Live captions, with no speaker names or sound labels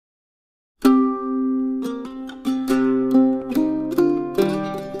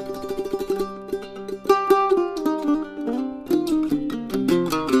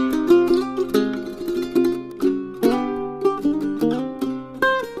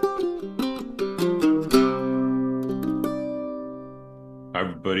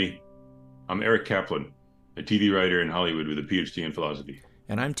everybody. I'm Eric Kaplan, a TV writer in Hollywood with a PhD in philosophy.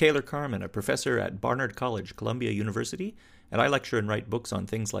 And I'm Taylor Carman, a professor at Barnard College, Columbia University, and I lecture and write books on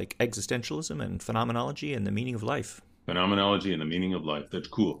things like existentialism and phenomenology and the meaning of life. Phenomenology and the meaning of life. That's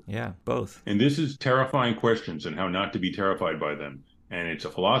cool. Yeah, both. And this is Terrifying Questions and How Not to Be Terrified by Them. And it's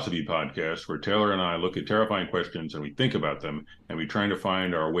a philosophy podcast where Taylor and I look at terrifying questions and we think about them, and we're trying to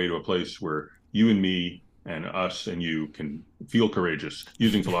find our way to a place where you and me and us and you can feel courageous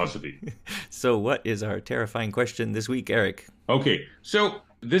using philosophy. So what is our terrifying question this week, Eric? Okay, so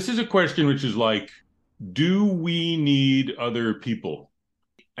this is a question which is like, do we need other people?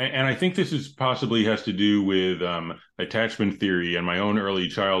 And I think this is possibly has to do with attachment theory and my own early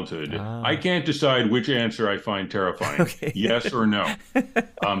childhood. I can't decide which answer I find terrifying, Okay. Yes or no.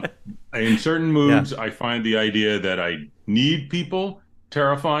 In certain moods, I find the idea that I need people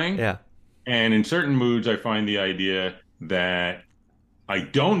terrifying. Yeah. And in certain moods, I find the idea that I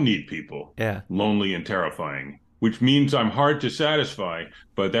don't need people lonely and terrifying, which means I'm hard to satisfy.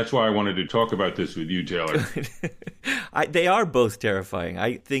 But that's why I wanted to talk about this with you, Taylor. They are both terrifying.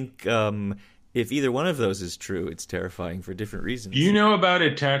 I think if either one of those is true, it's terrifying for different reasons. Do you know about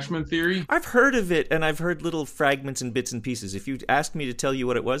attachment theory? I've heard of it, and I've heard little fragments and bits and pieces. If you asked me to tell you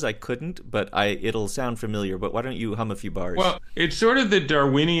what it was, I couldn't, but it'll sound familiar. But why don't you hum a few bars? Well, it's sort of the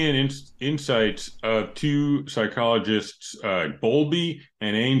Darwinian insights of two psychologists, Bowlby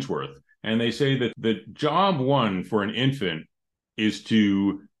and Ainsworth. And they say that the job one for an infant is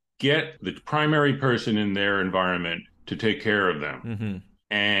to get the primary person in their environment to take care of them. Mm-hmm.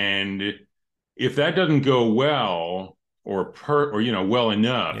 And if that doesn't go well or well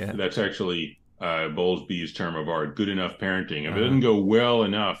enough, that's actually Bowlby's term of art, good enough parenting. If it doesn't go well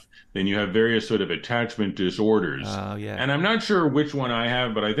enough, then you have various sort of attachment disorders. And I'm not sure which one I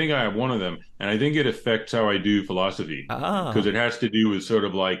have, but I think I have one of them. And I think it affects how I do philosophy because it has to do with sort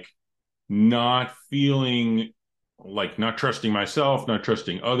of like not feeling like not trusting myself, not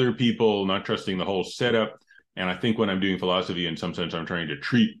trusting other people, not trusting the whole setup. And I think when I'm doing philosophy, in some sense, I'm trying to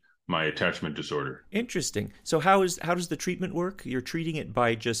treat my attachment disorder. Interesting. So how does the treatment work? You're treating it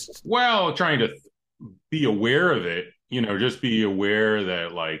by just... Well, trying to be aware of it, just be aware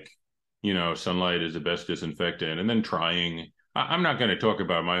that sunlight is the best disinfectant, and then trying... I'm not going to talk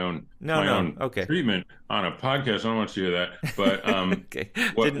about my own treatment on a podcast. I don't want you to hear that. But okay.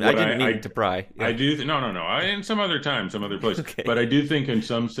 I didn't mean to pry. Yeah. I do. No. In some other time, some other place. Okay. But I do think, in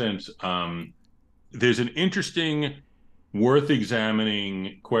some sense, there's an interesting, worth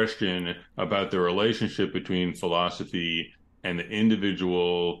examining question about the relationship between philosophy and the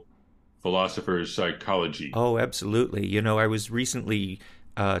individual philosopher's psychology. Oh, absolutely. I was recently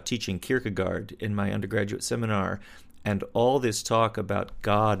teaching Kierkegaard in my undergraduate seminar. And all this talk about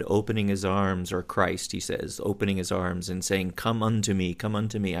God opening his arms, or Christ, he says, opening his arms and saying, come unto me, come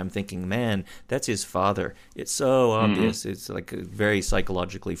unto me. I'm thinking, man, that's his father. It's so obvious. It's like a very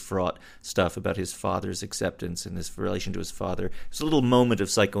psychologically fraught stuff about his father's acceptance and his relation to his father. It's a little moment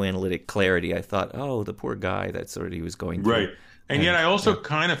of psychoanalytic clarity. I thought, oh, the poor guy, that's what he was going through. Right. And yet I also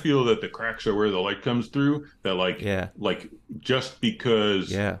kind of feel that the cracks are where the light comes through, that just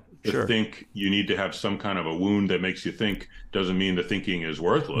because... To think you need to have some kind of a wound that makes you think doesn't mean the thinking is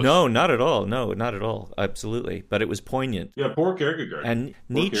worthless. No, not at all. No, not at all. Absolutely. But it was poignant. Yeah, poor Kierkegaard. And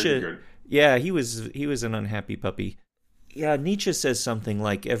Nietzsche, he was an unhappy puppy. Yeah, Nietzsche says something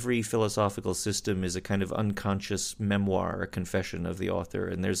like every philosophical system is a kind of unconscious memoir, a confession of the author,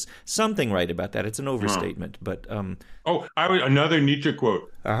 and there's something right about that. It's an overstatement, but... another Nietzsche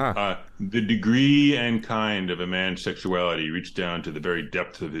quote. The degree and kind of a man's sexuality reach down to the very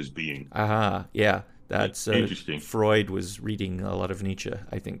depth of his being. Yeah. That's interesting. Freud was reading a lot of Nietzsche,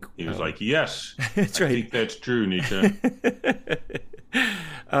 I think. He was like, yes, that's right. I think that's true, Nietzsche.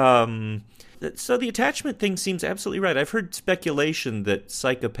 So the attachment thing seems absolutely right. I've heard speculation that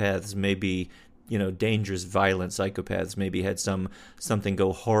psychopaths maybe, dangerous, violent psychopaths maybe had something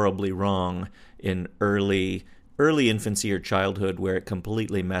go horribly wrong in early infancy or childhood where it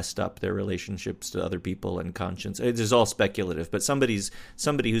completely messed up their relationships to other people and conscience. It is all speculative, but somebody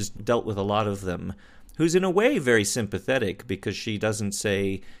who's dealt with a lot of them, who's in a way very sympathetic because she doesn't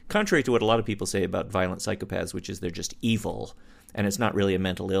say, contrary to what a lot of people say about violent psychopaths, which is they're just evil. And it's not really a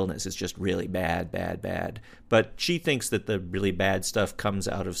mental illness. It's just really bad, bad, bad. But she thinks that the really bad stuff comes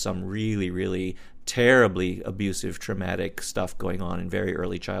out of some really, really terribly abusive, traumatic stuff going on in very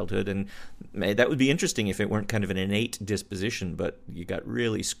early childhood. And that would be interesting if it weren't kind of an innate disposition, but you got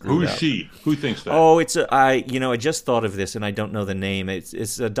really screwed up. Who's she? Who thinks that? Oh, I just thought of this and I don't know the name.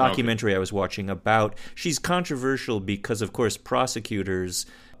 It's a documentary I was watching about, she's controversial because, of course, prosecutors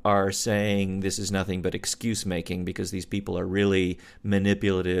are saying this is nothing but excuse making because these people are really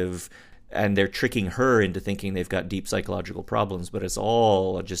manipulative and they're tricking her into thinking they've got deep psychological problems, but it's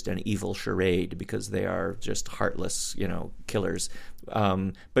all just an evil charade because they are just heartless, killers.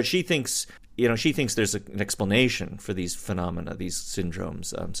 But she thinks there's an explanation for these phenomena, these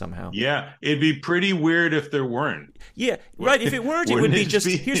syndromes, somehow. Yeah, it'd be pretty weird if there weren't. Yeah, right. If it weren't, it would be just,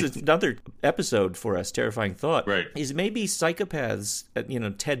 be? Here's another episode for us, terrifying thought. Right. Is maybe psychopaths,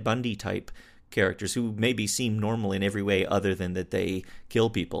 Ted Bundy type characters who maybe seem normal in every way other than that they kill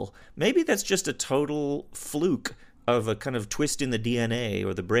people. Maybe that's just a total fluke of a kind of twist in the DNA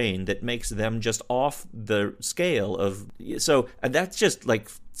or the brain that makes them just off the scale of... So that's just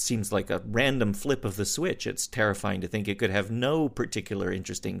seems like a random flip of the switch. It's terrifying to think it could have no particular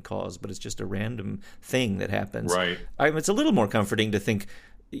interesting cause, but it's just a random thing that happens. Right. It's a little more comforting to think,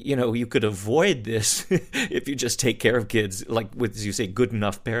 you could avoid this if you just take care of kids, with, as you say, good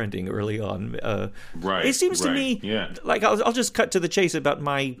enough parenting early on. Right. It seems to me, yeah. I'll just cut to the chase about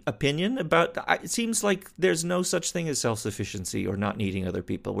my opinion about. It seems like there's no such thing as self-sufficiency or not needing other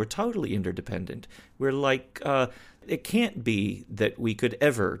people. We're totally interdependent. We're it can't be that we could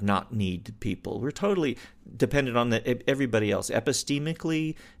ever not need people. We're totally dependent on everybody else,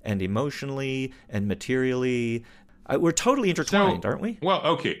 epistemically and emotionally and materially. We're totally intertwined, aren't we? Well,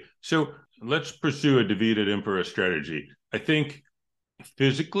 okay. So let's pursue a divided impera strategy. I think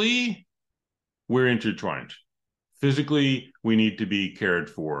physically, we're intertwined. Physically, we need to be cared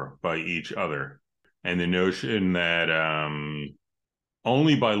for by each other. And the notion that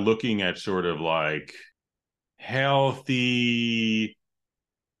only by looking at sort of healthy,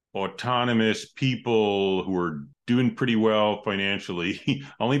 autonomous people who are doing pretty well financially,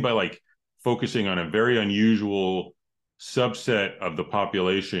 only by focusing on a very unusual subset of the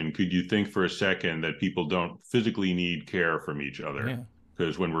population, could you think for a second that people don't physically need care from each other? Yeah.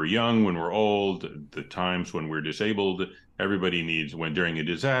 Because when we're young, when we're old, the times when we're disabled, everybody needs, when during a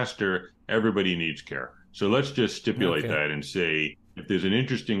disaster, everybody needs care. So let's just stipulate that and say, if there's an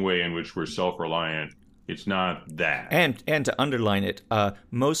interesting way in which we're self-reliant, it's not that. And to underline it,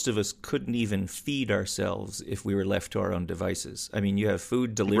 most of us couldn't even feed ourselves if we were left to our own devices. I mean, you have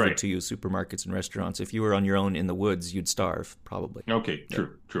food delivered to you, supermarkets and restaurants. If you were on your own in the woods, you'd starve, probably. Okay,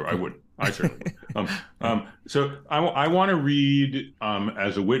 true. I would. I certainly would. So I want to read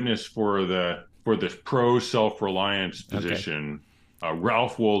as a witness for the pro self-reliance position,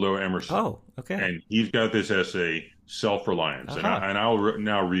 Ralph Waldo Emerson. Oh, okay. And he's got this essay, Self-Reliance, and I'll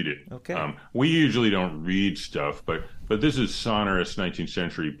now read it. Okay. We usually don't read stuff, but this is sonorous 19th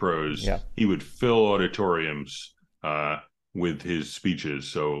century prose. Yeah. He would fill auditoriums with his speeches.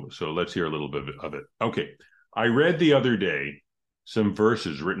 So let's hear a little bit of it. Okay. I read the other day some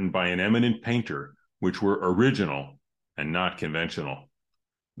verses written by an eminent painter, which were original and not conventional.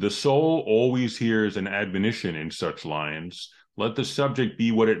 The soul always hears an admonition in such lines, let the subject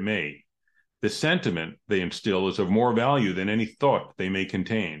be what it may. The sentiment they instill is of more value than any thought they may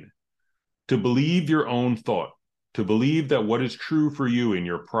contain. To believe your own thought, to believe that what is true for you in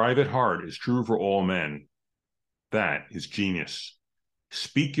your private heart is true for all men, that is genius.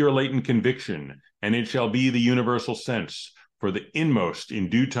 Speak your latent conviction, and it shall be the universal sense, for the inmost in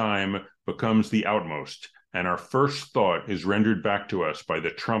due time becomes the outmost, and our first thought is rendered back to us by the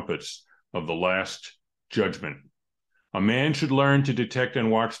trumpets of the last judgment. A man should learn to detect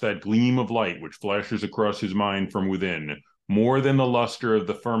and watch that gleam of light which flashes across his mind from within, more than the luster of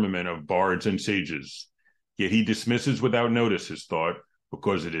the firmament of bards and sages. Yet he dismisses without notice his thought,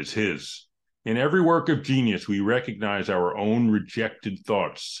 because it is his. In every work of genius, we recognize our own rejected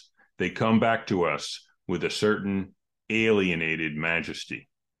thoughts. They come back to us with a certain alienated majesty.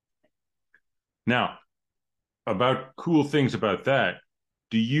 Now, about cool things about that,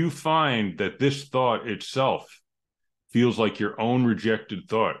 do you find that this thought itself feels like your own rejected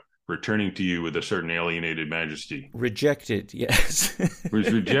thought returning to you with a certain alienated majesty? Rejected, yes. It was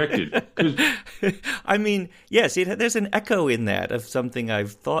rejected. I mean, yes, there's an echo in that of something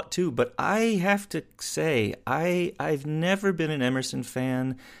I've thought too, but I have to say, I've never been an Emerson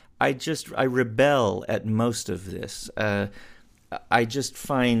fan. I rebel at most of this. I just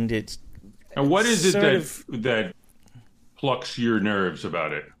find it... And what is it that plucks your nerves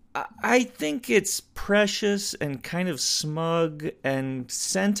about it? I think it's precious and kind of smug and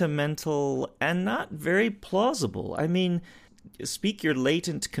sentimental and not very plausible. I mean, speak your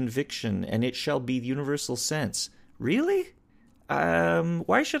latent conviction and it shall be the universal sense. Really?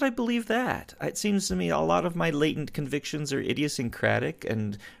 Why should I believe that? It seems to me a lot of my latent convictions are idiosyncratic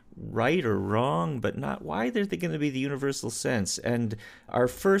and right or wrong, but not why they're going to be the universal sense. And our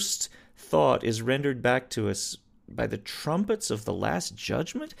first thought is rendered back to us by the trumpets of the Last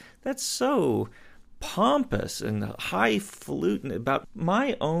Judgment? That's so pompous and highfalutin about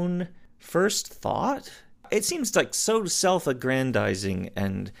my own first thought. It seems like so self-aggrandizing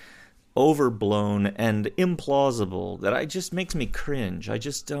and overblown and implausible that it just makes me cringe. I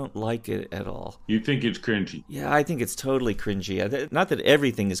just don't like it at all. You think it's cringy? Yeah, I think it's totally cringy. Not that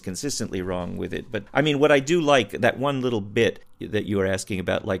everything is consistently wrong with it, but I mean, what I do like, that one little bit that you were asking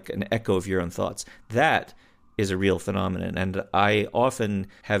about, like an echo of your own thoughts, that is a real phenomenon. And I often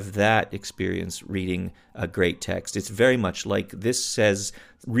have that experience reading a great text. It's very much like this says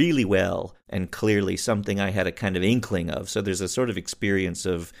really well and clearly something I had a kind of inkling of. So there's a sort of experience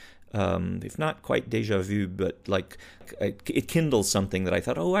of, if not quite déjà vu, but like it kindles something that I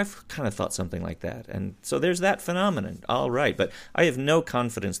thought, oh, I've kind of thought something like that. And so there's that phenomenon. All right. But I have no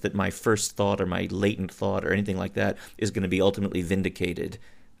confidence that my first thought or my latent thought or anything like that is going to be ultimately vindicated.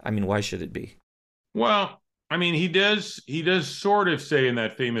 I mean, why should it be? Well, I mean, he does sort of say in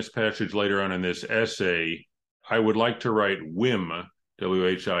that famous passage later on in this essay, I would like to write whim,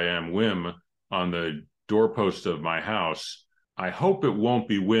 W-H-I-M, whim, on the doorpost of my house. I hope it won't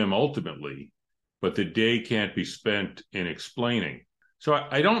be whim ultimately, but the day can't be spent in explaining. So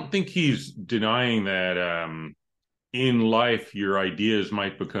I don't think he's denying that in life your ideas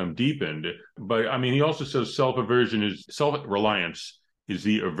might become deepened. But I mean, he also says self-reliance is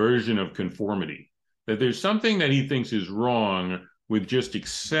the aversion of conformity. That there's something that he thinks is wrong with just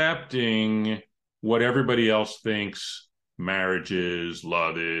accepting what everybody else thinks marriage is,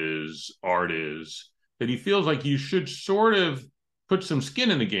 love is, art is. That he feels like you should sort of put some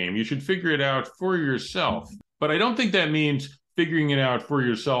skin in the game. You should figure it out for yourself. But I don't think that means figuring it out for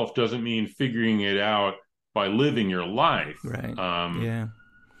yourself doesn't mean figuring it out by living your life. Right. Yeah.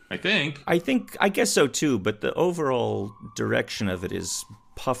 I guess so too, but the overall direction of it is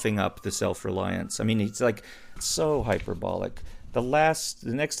puffing up the self-reliance. I mean, it's like so hyperbolic. The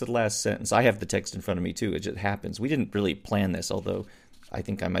next to the last sentence, I have the text in front of me too. It just happens. We didn't really plan this, although I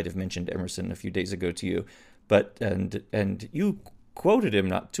think I might have mentioned Emerson a few days ago to you. But and you quoted him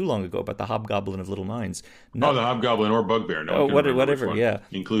not too long ago about the hobgoblin of little minds. No, the hobgoblin or bugbear. No, whatever. One, yeah,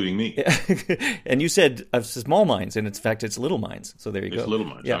 including me. And you said small minds, and in fact, it's little minds. So there you go. It's little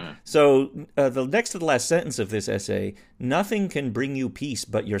minds. Yeah. Okay. So the next to the last sentence of this essay: nothing can bring you peace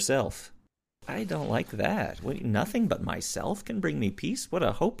but yourself. I don't like that. Nothing but myself can bring me peace? What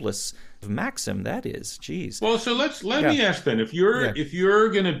a hopeless maxim that is. Jeez. Well, so let me ask then, if you're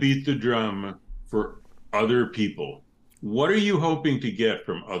going to beat the drum for other people, what are you hoping to get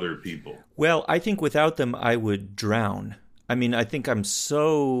from other people? Well, I think without them, I would drown. I mean, I think I'm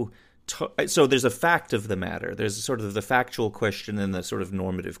so there's a fact of the matter. There's sort of the factual question and the sort of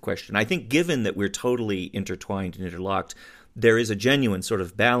normative question. I think given that we're totally intertwined and interlocked, there is a genuine sort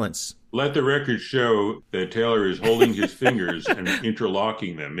of balance. Let the record show that Taylor is holding his fingers and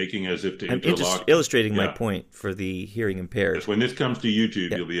interlocking them, making as if to interlock. Illustrating my point for the hearing impaired. Yes, when this comes to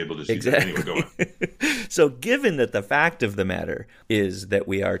YouTube, you'll be able to see exactly. That. Anyway, go on. So given that the fact of the matter is that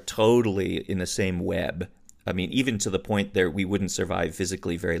we are totally in the same web, I mean, even to the point that we wouldn't survive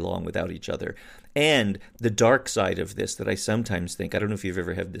physically very long without each other. And the dark side of this that I sometimes think, I don't know if you've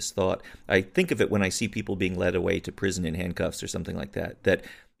ever had this thought, I think of it when I see people being led away to prison in handcuffs or something like that, that,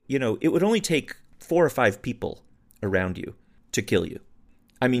 you know, it would only take 4 or 5 people around you to kill you.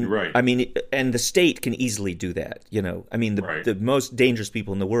 I mean, right. I mean, and the state can easily do that, you know. I mean, the most dangerous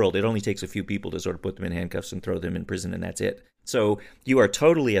people in the world, it only takes a few people to sort of put them in handcuffs and throw them in prison, and that's it. So you are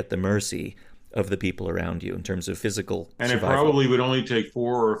totally at the mercy of the people around you in terms of physical and survival. It probably would only take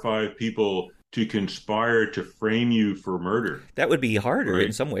 4 or 5 people to conspire to frame you for murder. That would be harder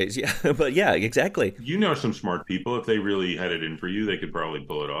in some ways, yeah. But yeah, exactly. You know some smart people. If they really had it in for you, they could probably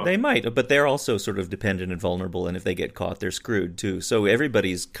pull it off. They might, but they're also sort of dependent and vulnerable, and if they get caught, they're screwed too. So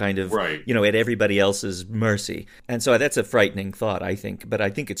everybody's kind of, you know, at everybody else's mercy. And so that's a frightening thought, I think. But I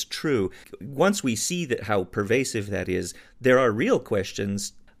think it's true. Once we see that how pervasive that is, there are real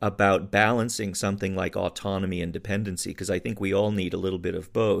questions about balancing something like autonomy and dependency, because I think we all need a little bit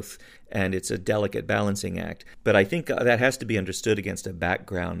of both, and it's a delicate balancing act. But I think that has to be understood against a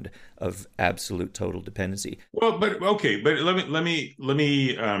background of absolute total dependency. Well, but let me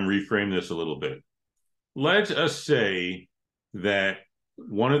reframe this a little bit. Let us say that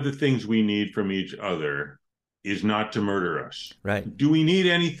one of the things we need from each other is not to murder us. Right. Do we need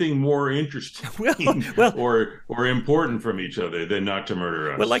anything more interesting or important from each other than not to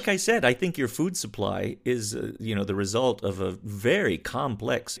murder us? Well, like I said, I think your food supply is, the result of a very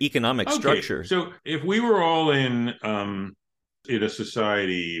complex economic structure. So if we were all in a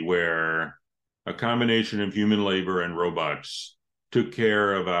society where a combination of human labor and robots took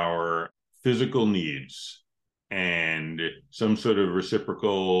care of our physical needs, and some sort of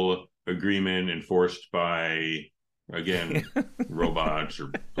reciprocal agreement enforced by, again, robots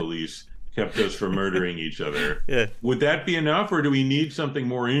or police kept us from murdering each other. Yeah. Would that be enough, or do we need something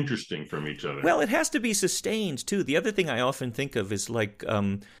more interesting from each other? Well, it has to be sustained, too. The other thing I often think of is like,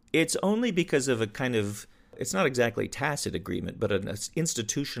 it's only because of a kind of, it's not exactly tacit agreement, but an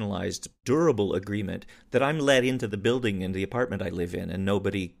institutionalized, durable agreement that I'm let into the building and the apartment I live in, and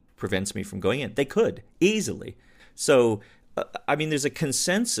nobody prevents me from going in. They could, easily. So, I mean, there's a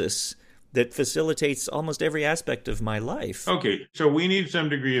consensus that facilitates almost every aspect of my life. Okay, so we need some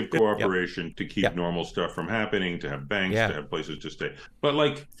degree of cooperation Yep. to keep Yep. normal stuff from happening, to have banks, Yeah. to have places to stay. But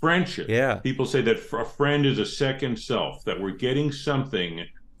like friendship, Yeah. people say that a friend is a second self, that we're getting something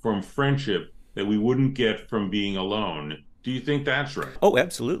from friendship that we wouldn't get from being alone. Do you think that's right? Oh,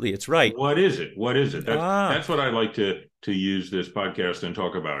 absolutely, it's right. What is it? What is it? That's what I like to use this podcast and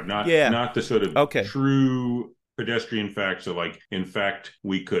talk about. Not the sort of true pedestrian facts of like, in fact,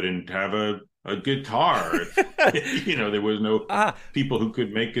 we couldn't have a guitar if, there was no people who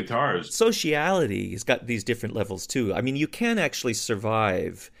could make guitars. Sociality has got these different levels too. I mean, you can actually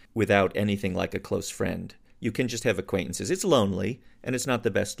survive without anything like a close friend. You can just have acquaintances. It's lonely and it's not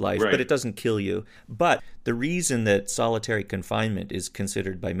the best life, right, but it doesn't kill you. But the reason that solitary confinement is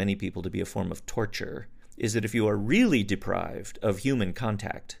considered by many people to be a form of torture is that if you are really deprived of human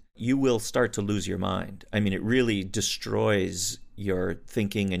contact, you will start to lose your mind. I mean, it really destroys your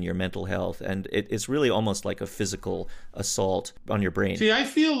thinking and your mental health, and it's really almost like a physical assault on your brain. See, I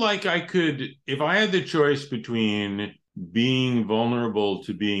feel like I could, if I had the choice between being vulnerable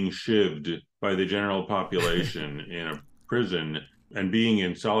to being shivved by the general population in a prison and being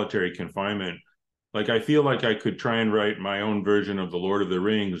in solitary confinement, like I feel like I could try and write my own version of The Lord of the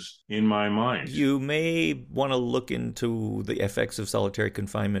Rings in my mind. You may want to look into the effects of solitary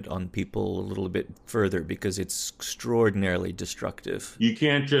confinement on people a little bit further, because it's extraordinarily destructive. You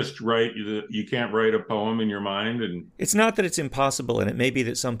can't just write a poem in your mind, and it's not that it's impossible, and it may be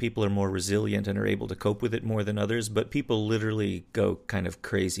that some people are more resilient and are able to cope with it more than others, but people literally go kind of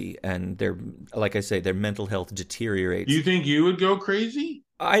crazy, and like I say, their mental health deteriorates. Do you think you would go crazy?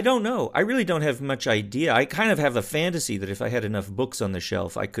 I don't know. I really don't have much idea. I kind of have a fantasy that if I had enough books on the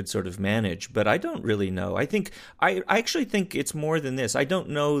shelf, I could sort of manage, but I don't really know. I actually think it's more than this. I don't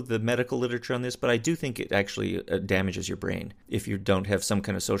know the medical literature on this, but I do think it actually damages your brain if you don't have some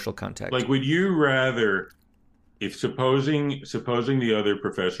kind of social contact. Like, would you rather, if supposing the other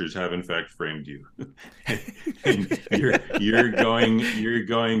professors have in fact framed you, and you're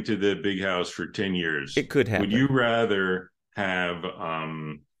going to the big house for 10 years, it could happen. Would you rather have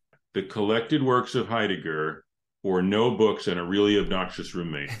the collected works of Heidegger or no books and a really obnoxious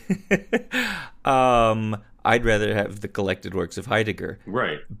roommate? I'd rather have the collected works of Heidegger.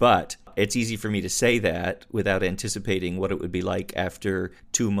 Right. But it's easy for me to say that without anticipating what it would be like after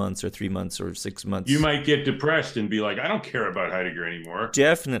 2 months or 3 months or 6 months. You might get depressed and be like, I don't care about Heidegger anymore.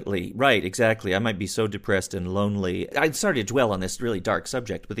 Definitely. Right, exactly. I might be so depressed and lonely. I'm sorry to dwell on this really dark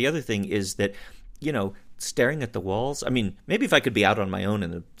subject, but the other thing is that, staring at the walls. I mean, maybe if I could be out on my own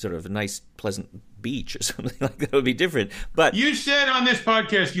in a sort of a nice, pleasant beach or something like that would be different. But you said on this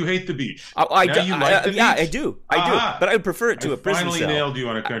podcast you hate the beach. You like the beach? Yeah, I do. But I would prefer it to a prison cell. I finally nailed you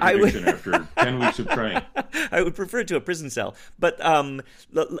on a contradiction after 10 weeks of trying. I would prefer it to a prison cell. But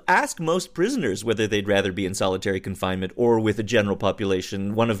ask most prisoners whether they'd rather be in solitary confinement or with a general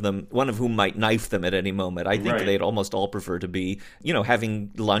population, one of whom might knife them at any moment. I think they'd almost all prefer to be,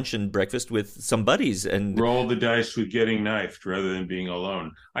 having lunch and breakfast with some buddies and roll the dice with getting knifed rather than being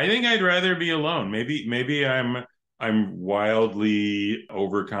alone. I think I'd rather be alone. Maybe I'm wildly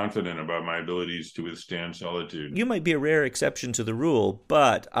overconfident about my abilities to withstand solitude. You might be a rare exception to the rule,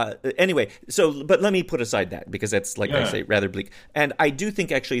 but anyway, but let me put aside that, because that's, like I say, rather bleak. And I do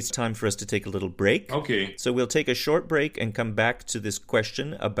think actually it's time for us to take a little break. Okay. So we'll take a short break and come back to this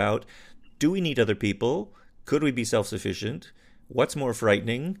question about, do we need other people? Could we be self-sufficient? What's more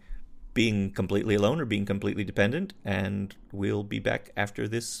frightening? Being completely alone or being completely dependent? And we'll be back after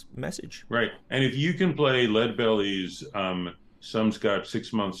this message. Right. And if you can play Leadbelly's Some's Got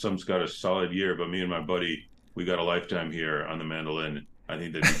 6 months, Some's Got a solid year, but me and my buddy, we got a lifetime here on the mandolin, I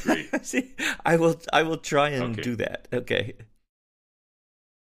think that'd be great. See, I will try and do that. Okay.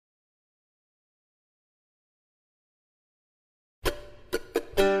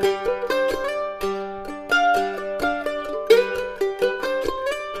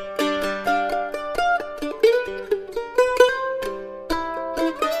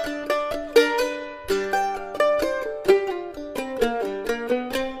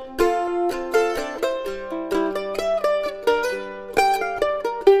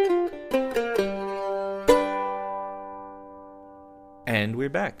 And we're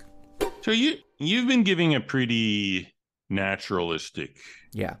back. So you've been giving a pretty naturalistic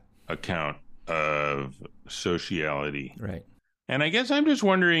Yeah. account of sociality. Right. And I guess I'm just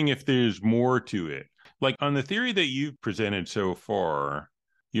wondering if there's more to it. Like on the theory that you've presented so far,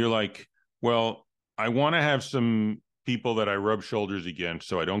 you're like, well, I want to have some people that I rub shoulders against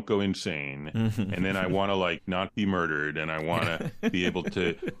so I don't go insane. And then I want to like not be murdered, and I want to be able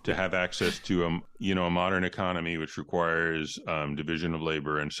to have access to a modern economy which requires division of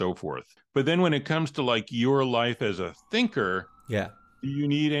labor and so forth. But then when it comes to like your life as a thinker, yeah. Do you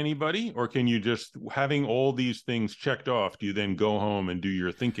need anybody, or can you just, having all these things checked off, do you then go home and do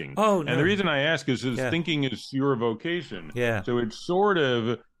your thinking? Oh, no. And the reason I ask is thinking is your vocation. Yeah. So it's sort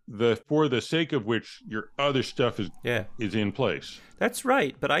of for the sake of which your other stuff is in place. That's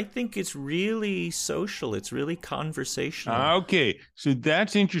right. But I think it's really social. It's really conversational. Okay. So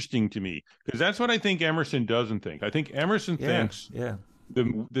that's interesting to me, because that's what I think Emerson doesn't think. I think Emerson thinks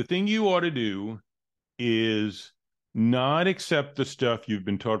the thing you ought to do is not accept the stuff you've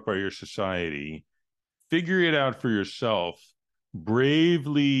been taught by your society, figure it out for yourself,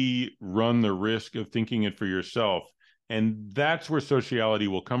 bravely run the risk of thinking it for yourself. And that's where sociality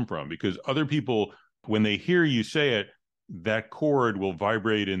will come from, because other people, when they hear you say it, that chord will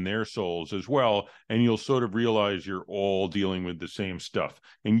vibrate in their souls as well, and you'll sort of realize you're all dealing with the same stuff.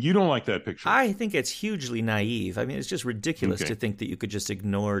 And you don't like that picture. I think it's hugely naive. I mean, it's just ridiculous to think that you could just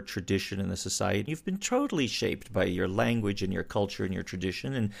ignore tradition in the society. You've been totally shaped by your language and your culture and your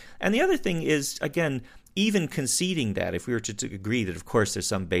tradition. And the other thing is, again, even conceding that, if we were to agree that, of course, there's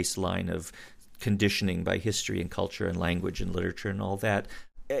some baseline of conditioning by history and culture and language and literature and all that,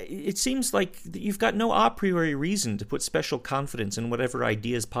 it seems like you've got no a priori reason to put special confidence in whatever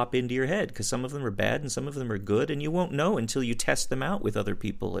ideas pop into your head, because some of them are bad and some of them are good, and you won't know until you test them out with other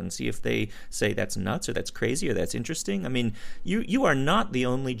people and see if they say that's nuts or that's crazy or that's interesting. I mean, you are not the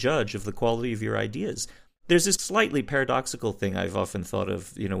only judge of the quality of your ideas. There's this slightly paradoxical thing I've often thought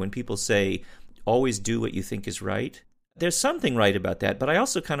of, when people say, always do what you think is right. There's something right about that, but I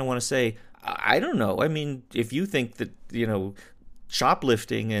also kind of want to say, I don't know. I mean, if you think that,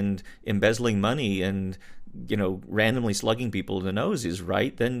 shoplifting and embezzling money and randomly slugging people in the nose is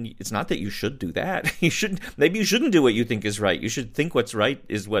right, then it's not that you should do that. Maybe you shouldn't do what you think is right. You should think what's right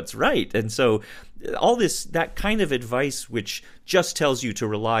is what's right. And so all that kind of advice which just tells you to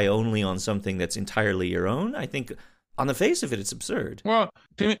rely only on something that's entirely your own, I think on the face of it, it's absurd. Well,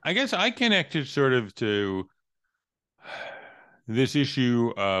 Timmy, I guess I connected sort of to this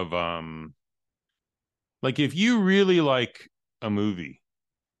issue of like, if you really like a movie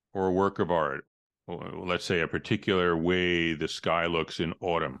or a work of art, or let's say a particular way the sky looks in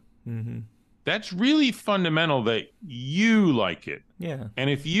autumn, that's really fundamental that you like it. Yeah. And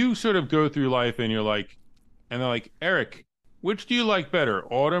if you sort of go through life and you're like, and they're like, Eric, which do you like better,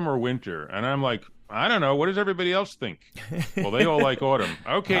 autumn or winter? And I'm like, I don't know. What does everybody else think? Well, they all like autumn.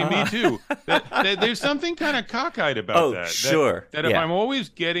 Okay, me too. There's something kind of cockeyed about that. Sure. That if I'm always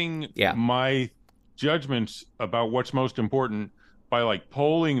getting my judgments about what's most important by like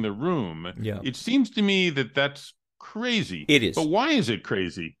polling the room, it seems to me that that's crazy. It is. But why is it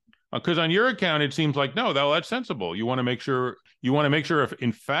crazy? Because on your account, it seems like, no, that's sensible. You want to make sure if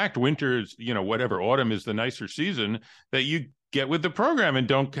in fact winter is, whatever, autumn is the nicer season, that you get with the program and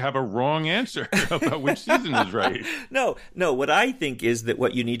don't have a wrong answer about which season is right. No. What I think is that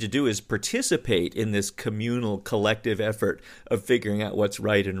what you need to do is participate in this communal, collective effort of figuring out what's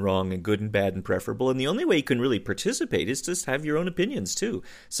right and wrong and good and bad and preferable. And the only way you can really participate is to have your own opinions, too.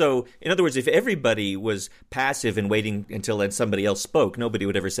 So, in other words, if everybody was passive and waiting until somebody else spoke, nobody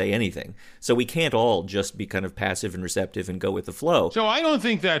would ever say anything. So we can't all just be kind of passive and receptive and go with the flow. So I don't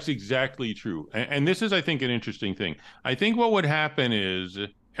think that's exactly true. And this is, I think, an interesting thing. I think what would happen is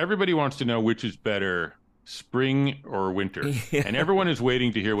everybody wants to know which is better, spring or winter. Yeah. And everyone is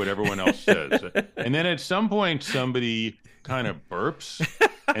waiting to hear what everyone else says. And then at some point, somebody kind of burps,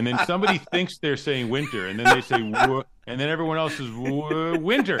 and then somebody thinks they're saying winter, and then they say, and then everyone else is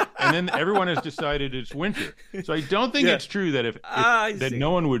winter, and then everyone has decided it's winter. So I don't think it's true that that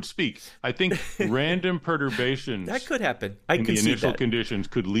no one would speak. I think random perturbations that could happen. In the initial conditions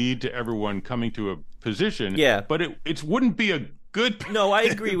could lead to everyone coming to a position. Yeah, but it wouldn't be a good. No, I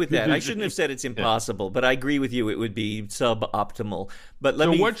agree with that. I shouldn't have said it's impossible, but I agree with you. It would be suboptimal. But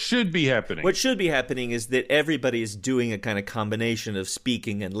what should be happening? What should be happening is that everybody is doing a kind of combination of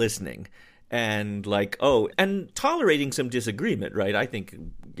speaking and listening. And and tolerating some disagreement, right? I think,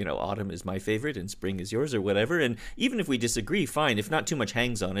 autumn is my favorite and spring is yours or whatever. And even if we disagree, fine. If not too much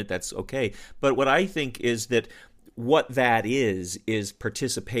hangs on it, that's okay. But what I think is that what that is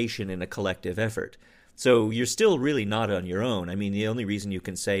participation in a collective effort. So you're still really not on your own. I mean, the only reason you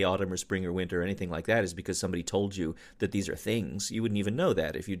can say autumn or spring or winter or anything like that is because somebody told you that these are things. You wouldn't even know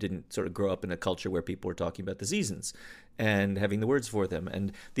that if you didn't sort of grow up in a culture where people were talking about the seasons and having the words for them.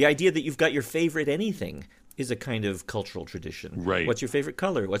 And the idea that you've got your favorite anything is a kind of cultural tradition. Right. What's your favorite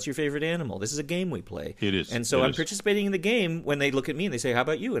color? What's your favorite animal? This is a game we play. It is. And so it I'm is. participating in the game when they look at me and they say, how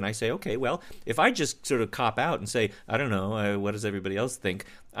about you? And I say, okay, well, if I just sort of cop out and say, I don't know, what does everybody else think?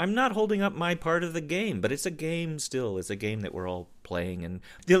 I'm not holding up my part of the game, but it's a game still. It's a game that we're all playing. And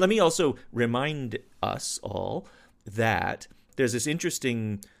let me also remind us all that there's this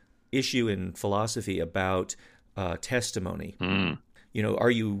interesting issue in philosophy about testimony.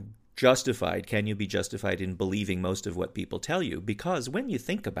 Are you justified? Can you be justified in believing most of what people tell you? Because when you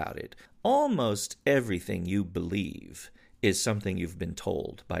think about it, almost everything you believe is something you've been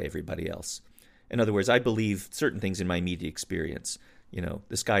told by everybody else. In other words, I believe certain things in my immediate experience.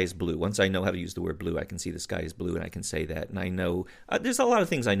 The sky is blue. Once I know how to use the word blue, I can see the sky is blue and I can say that. And I know there's a lot of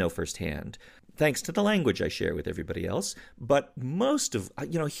things I know firsthand, thanks to the language I share with everybody else. But most of, a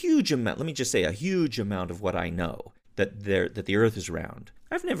huge amount, let me just say a huge amount of what I know, that the Earth is round.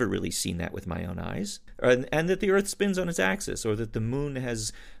 I've never really seen that with my own eyes. And that the Earth spins on its axis, or that the moon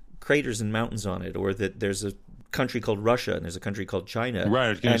has craters and mountains on it, or that there's a country called Russia and there's a country called China. Right, I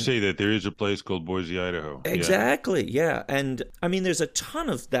was going to say that there is a place called Boise, Idaho. Exactly, yeah. And I mean, there's a ton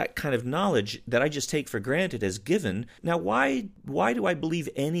of that kind of knowledge that I just take for granted as given. Now, why do I believe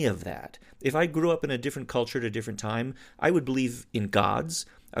any of that? If I grew up in a different culture at a different time, I would believe in gods.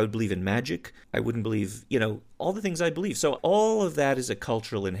 I would believe in magic. I wouldn't believe, all the things I believe. So all of that is a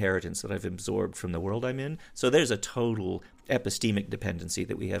cultural inheritance that I've absorbed from the world I'm in. So there's a total epistemic dependency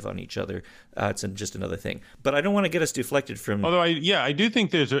that we have on each other. It's just another thing. But I don't want to get us deflected from... Although, I do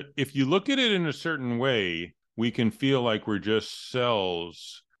think if you look at it in a certain way, we can feel like we're just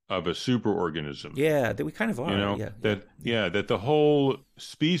cells of a superorganism. Yeah, that we kind of are. That the whole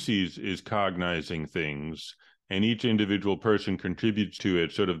species is cognizing things, and each individual person contributes to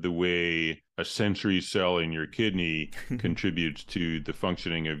it sort of the way a sensory cell in your kidney contributes to the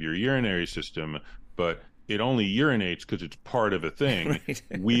functioning of your urinary system, but it only urinates because it's part of a thing. Right.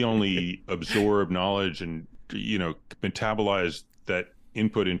 We only absorb knowledge and, metabolize that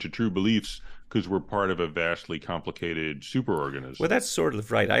input into true beliefs because we're part of a vastly complicated superorganism. Well, that's sort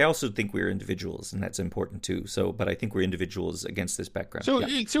of right. I also think we're individuals, and that's important too. But I think we're individuals against this background.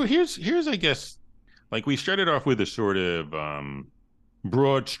 So here's I guess, like, we started off with a sort of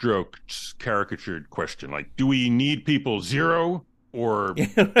broad stroke caricatured question, like, do we need people zero or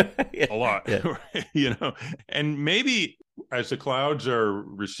a lot? And maybe as the clouds are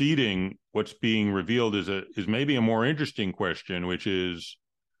receding, what's being revealed is maybe a more interesting question, which is,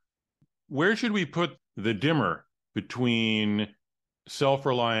 where should we put the dimmer between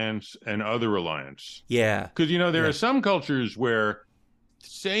self-reliance and other reliance? Yeah. Because, there are some cultures where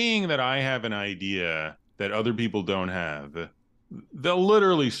saying that I have an idea that other people don't have, they'll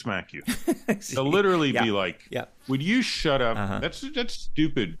literally smack you. They'll literally be like, would you shut up? That's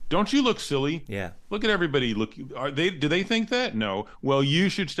stupid. Don't you look silly? Yeah. Look at everybody. Do they think that? No. Well, you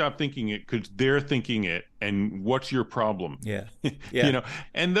should stop thinking it because they're thinking it. And what's your problem? Yeah.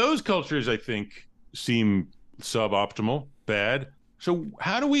 And those cultures, I think, seem suboptimal, bad. So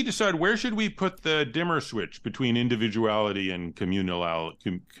how do we decide where should we put the dimmer switch between individuality and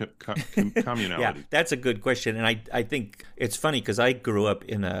communality? Yeah, that's a good question. And I think it's funny because I grew up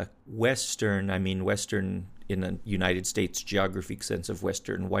in a Western in a United States geographic sense of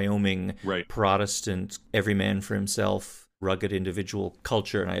Western, Wyoming, right, Protestant, every man for himself, rugged individual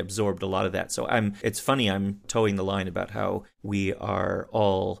culture, and I absorbed a lot of that. So it's funny, I'm towing the line about how we are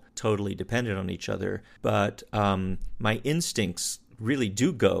all totally dependent on each other, but my instincts really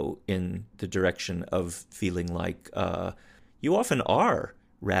do go in the direction of feeling like you often are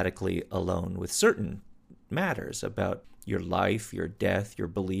radically alone with certain matters about your life, your death, your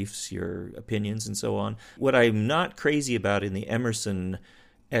beliefs, your opinions, and so on. What I'm not crazy about in the Emerson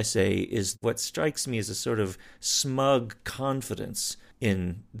essay is what strikes me as a sort of smug confidence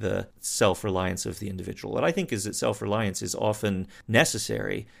in the self-reliance of the individual. What I think is that self-reliance is often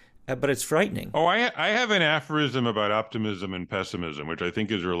necessary, but it's frightening. Oh, I have an aphorism about optimism and pessimism, which I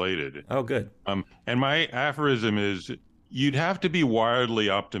think is related. Oh, good. And my aphorism is, you'd have to be wildly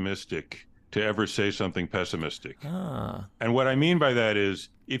optimistic to ever say something pessimistic. And what I mean by that is,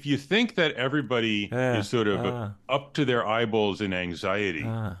 if you think that everybody is sort of up to their eyeballs in anxiety,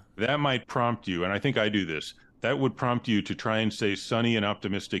 that might prompt you, and I think I do this, that would prompt you to try and say sunny and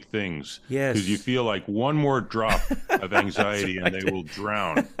optimistic things, because you Yes. feel like one more drop of That's anxiety and they right. will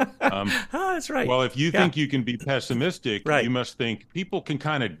drown. That's right. Well, if you Yeah, think you can be pessimistic, you right. must think people can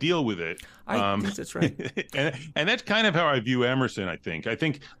kind of deal with it. I think that's right. And that's kind of how I view Emerson, I think. I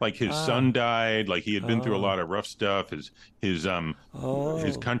think like his son Ah, died, like he had been through a oh, lot of rough stuff. His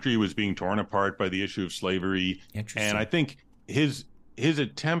oh, country was being torn apart by the issue of slavery. And I interesting. think his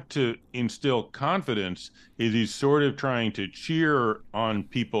attempt to instill confidence is he's sort of trying to cheer on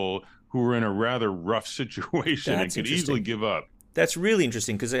people who are in a rather rough situation and That's could easily interesting. give up. That's really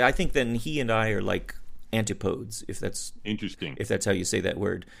interesting because I think then he and I are like antipodes, Interesting. if that's how you say that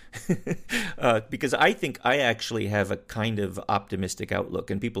word. Because I think I actually have a kind of optimistic outlook,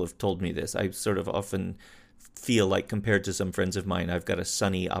 and people have told me this. I sort of often feel like, compared to some friends of mine, I've got a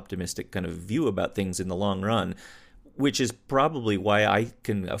sunny, optimistic kind of view about things in the long run, which is probably why I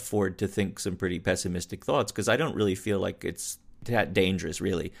can afford to think some pretty pessimistic thoughts, because I don't really feel like it's that dangerous,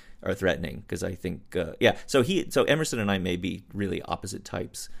 really, or threatening. Because I think, yeah. So Emerson and I may be really opposite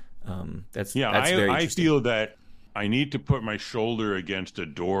types. Yeah, That's very I interesting. feel that I need to put my shoulder against a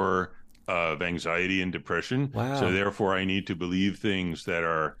door of anxiety and depression. So Wow. therefore, I need to believe things that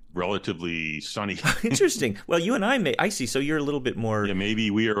are relatively sunny. Interesting. Well, you and I may. I see. So you're a little bit more. Yeah, maybe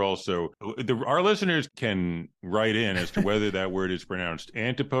we are also our listeners can write in as to whether that word is pronounced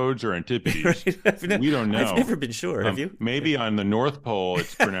antipodes or antipodes. Right? We don't I've know. never been sure. Have you? Maybe on the North Pole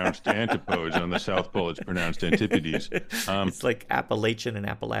it's pronounced antipodes. On the South Pole it's pronounced antipodes. It's like Appalachian and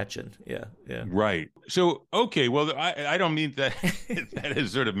Appalachian. Yeah, yeah. Right. So, okay. Well, I don't mean that that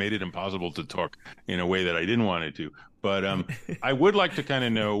has sort of made it impossible to talk in a way that I didn't want it to. But I would like to kind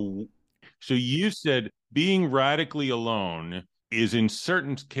of know. So you said being radically alone is in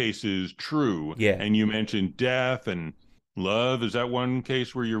certain cases true, Yeah. and you mentioned death and love. Is that one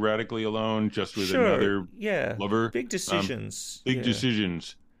case where you're radically alone, just with Sure. another Yeah. lover? Big Um, decisions. big Yeah.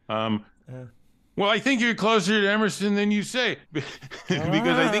 decisions. Um, Uh, well, I think you're closer to Emerson than you say, because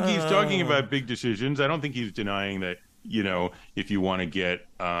I think he's talking ah. about big decisions. I don't think he's denying that, if you want to get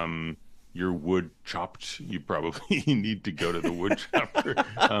your wood chopped, you probably need to go to the wood chopper.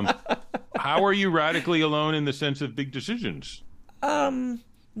 How are you radically alone in the sense of big decisions? Um,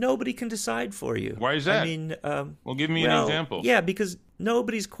 Nobody can decide for you. Why is I that? mean, Well, give me an well, example. yeah, because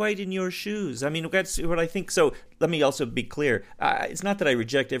nobody's quite in your shoes. I mean, that's what I think. So let me also be clear. It's not that I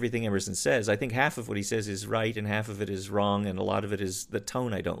reject everything Emerson says. I think half of what he says is right, and half of it is wrong, and a lot of it is the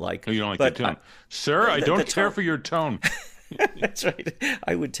tone I don't like. Oh, you don't like the But tone. Sir, I the don't care tone. for your tone. That's right.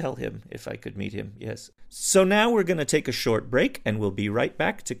 I would tell him if I could meet him, yes. So now we're going to take a short break, and we'll be right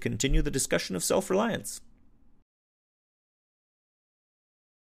back to continue the discussion of self reliance.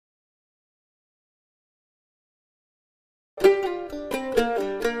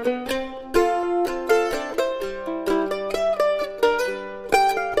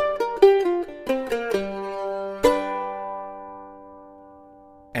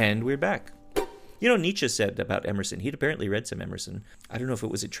 And we're back. You know, Nietzsche said about Emerson, he'd apparently read some Emerson. I don't know if it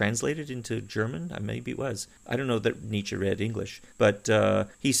was translated into German. Maybe it was. I don't know that Nietzsche read English. But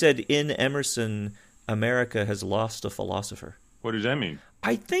he said in Emerson, America has lost a philosopher. What does that mean?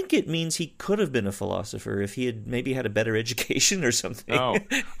 I think it means he could have been a philosopher if he had maybe had a better education or something. Oh,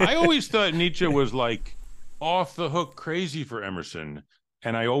 I always thought Nietzsche was like off the hook crazy for Emerson.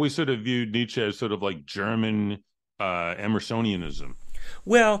 And I always sort of viewed Nietzsche as sort of like German Emersonianism.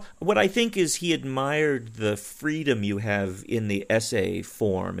 Well, what I think is he admired the freedom you have in the essay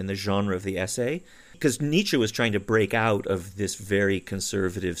form, in the genre of the essay, because Nietzsche was trying to break out of this very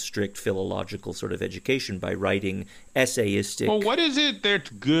conservative, strict philological sort of education by writing Well, essayistic. what is it that's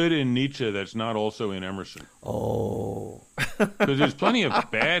good in Nietzsche that's not also in Emerson? Oh. Because there's plenty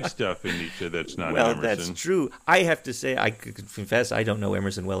of bad stuff in Nietzsche that's not in Well, that's Emerson. true. I have to say, I could confess, I don't know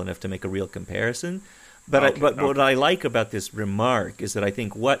Emerson well enough to make a real comparison. Okay, But what okay. I like about this remark is that I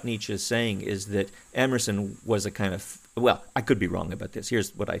think what Nietzsche is saying is that Emerson was a kind of, well, I could be wrong about this.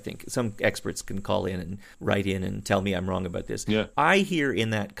 Here's what I think. Some experts can call in and write in and tell me I'm wrong about this. Yeah. I hear in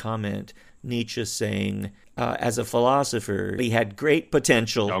that comment Nietzsche saying, as a philosopher, he had great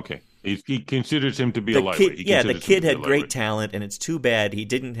potential. Okay. He considers him to be a lightweight. The Considers him kid to be a had great lightweight. talent, and it's too bad he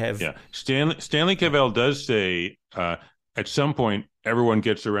didn't have. Yeah. Stanley Cavell does say at some point everyone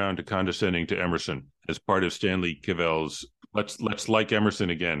gets around to condescending to Emerson as part of Stanley Cavell's let's like Emerson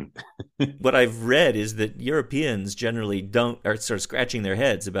again. What I've read is that Europeans generally are sort of scratching their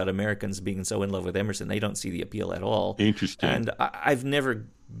heads about Americans being so in love with Emerson. They don't see the appeal at all. Interesting. And I've never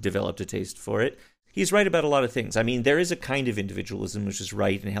developed a taste for it. He's right about a lot of things. I mean, there is a kind of individualism which is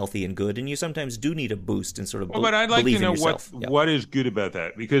right and healthy and good, and you sometimes do need a boost and sort of Well, but I'd like to believe in know yourself. Yeah. what is good about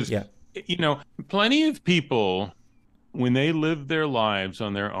that, because Yeah. you know, plenty of people, when they live their lives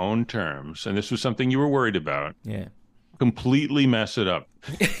on their own terms, and this was something you were worried about, Yeah. completely mess it up.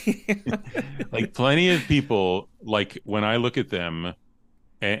 Like plenty of people, like when I look at them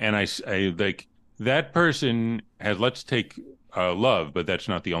and I like that person has, let's take love, but that's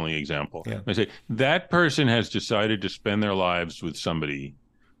not the only example. Yeah. I say that person has decided to spend their lives with somebody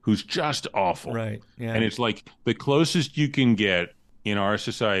who's just awful. Right. And Yeah. it's like the closest you can get in our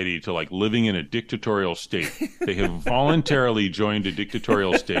society to like living in a dictatorial state. They have voluntarily joined a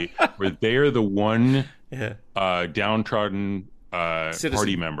dictatorial state where they are the one Yeah. downtrodden party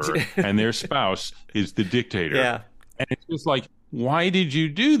Citizen. member, and their spouse is the dictator. Yeah. And it's just like, why did you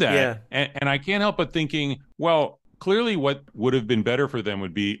do that? Yeah. And I can't help but thinking, well, clearly what would have been better for them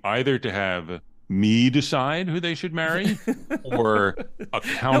would be either to have me decide who they should marry or a No, but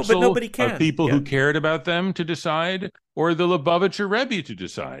council nobody of can. people Yeah. who cared about them to decide or the Lubavitcher Rebbe to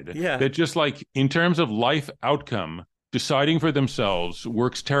decide. Yeah. That just like in terms of life outcome, deciding for themselves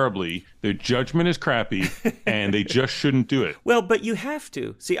works terribly. Their judgment is crappy, and they just shouldn't do it. Well, but you have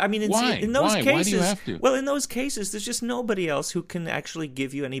to. See, I mean, Why? in those Why? cases, Why do you have to? well, in those cases, there's just nobody else who can actually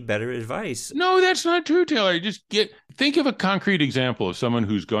give you any better advice. No, that's not true, Taylor. Just think of a concrete example of someone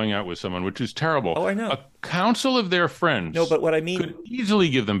who's going out with someone, which is terrible. Oh, I know. A council of their friends. No, but what I mean, could easily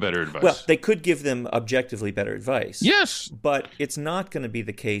give them better advice. well, they could give them objectively better advice. Yes. But it's not going to be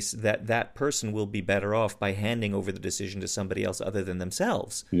the case that that person will be better off by handing over the decision to somebody else other than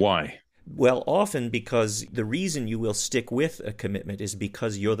themselves. Why? Well, often because the reason you will stick with a commitment is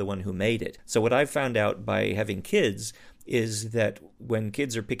because you're the one who made it. So what I've found out by having kids is that when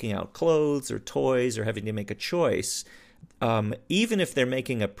kids are picking out clothes or toys or having to make a choice, even if they're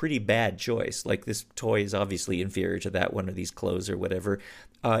making a pretty bad choice, like this toy is obviously inferior to that one or these clothes or whatever,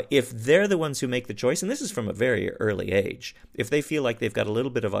 if they're the ones who make the choice, and this is from a very early age, if they feel like they've got a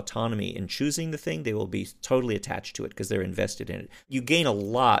little bit of autonomy in choosing the thing, they will be totally attached to it because they're invested in it. You gain a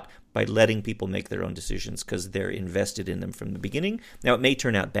lot by letting people make their own decisions because they're invested in them from the beginning. Now, it may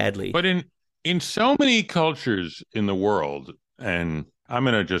turn out badly. But in so many cultures in the world, and I'm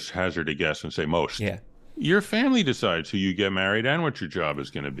going to just hazard a guess and say most, Yeah. your family decides who you get married and what your job is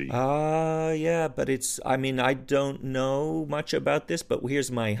going to be. Yeah, but I mean, I don't know much about this, but here's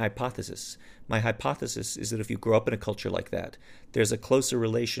my hypothesis. My hypothesis is that if you grow up in a culture like that, there's a closer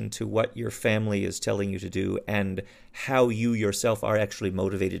relation to what your family is telling you to do and how you yourself are actually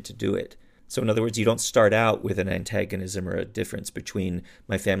motivated to do it. So in other words, you don't start out with an antagonism or a difference between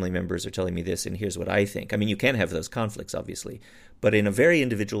my family members are telling me this and here's what I think. I mean, you can have those conflicts, obviously. But in a very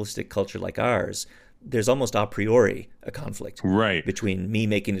individualistic culture like ours, there's almost a priori a conflict Right. between me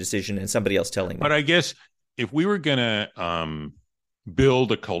making a decision and somebody else telling me. But I guess if we were going to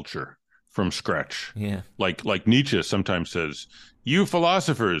build a culture from scratch, Yeah. like Nietzsche sometimes says, you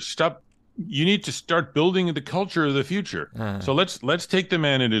philosophers, you need to start building the culture of the future. So let's take the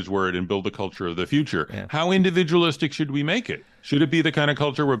man at his word and build the culture of the future. Yeah. How individualistic should we make it? Should it be the kind of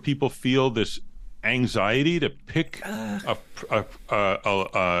culture where people feel this anxiety to pick a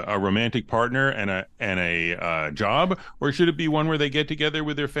romantic partner and a job, or should it be one where they get together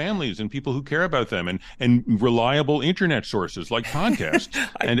with their families and people who care about them and reliable internet sources like podcasts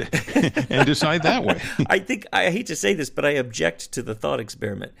and and decide that way? I hate to say this, but I object to the thought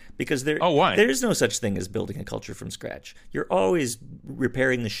experiment because why? there is no such thing as building a culture from scratch. You're always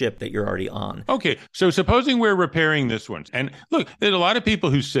repairing the ship that you're already on. Okay, so supposing we're repairing this one, and look, there's a lot of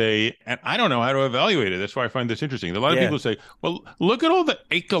people who say, and I don't know how to evaluate it. That's why I find this interesting. A lot of people say, well, look at all the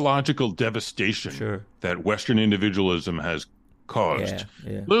ecological devastation that Western individualism has caused.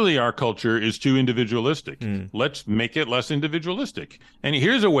 Clearly, our culture is too individualistic. Let's make it less individualistic. And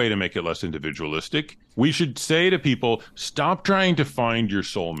here's a way to make it less individualistic. We should say to people, stop trying to find your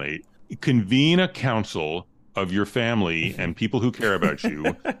soulmate. Convene a council of your family and people who care about you,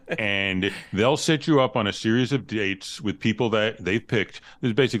 and they'll set you up on a series of dates with people that they've picked. This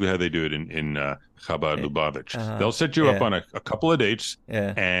is basically how they do it in Chabad Lubavitch. They'll set you up on a couple of dates,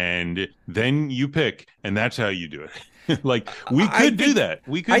 and then you pick, and that's how you do it. Like we could do that.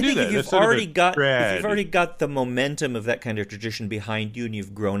 We could do that. If you've already got the momentum of that kind of tradition behind you and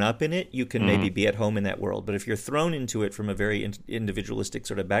you've grown up in it, you can maybe be at home in that world. But if you're thrown into it from a very individualistic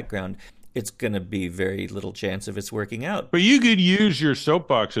sort of background, it's going to be very little chance of it's working out. But you could use your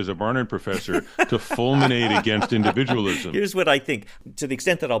soapbox as a Barnard professor to fulminate against individualism. Here's what I think. To the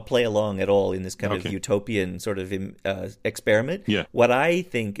extent that I'll play along at all in this kind of utopian sort of experiment, what I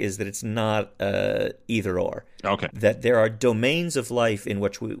think is that it's not either or. Okay. That there are domains of life in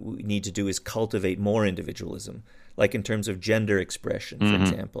which we need to do is cultivate more individualism. Like in terms of gender expression, for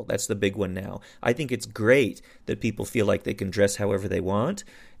example. That's the big one now. I think it's great that people feel like they can dress however they want.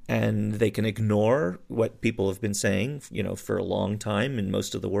 and they can ignore what people have been saying, for a long time in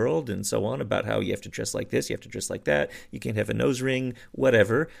most of the world and so on, about how you have to dress like this, you have to dress like that, you can't have a nose ring,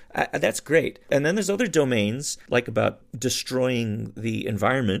 whatever. That's great. And then there's other domains, like about destroying the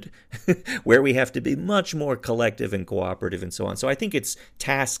environment, where we have to be much more collective and cooperative and so on. So I think it's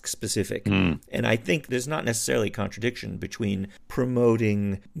task specific. And I think there's not necessarily a contradiction between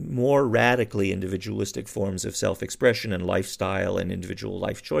promoting more radically individualistic forms of self-expression and lifestyle and individual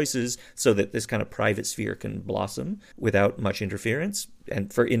life choices, so that this kind of private sphere can blossom without much interference,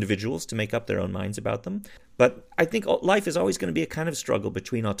 and for individuals to make up their own minds about them. But I think life is always going to be a kind of struggle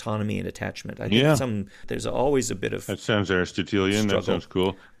between autonomy and attachment. I think there's always a bit of that sounds Aristotelian. struggle. That sounds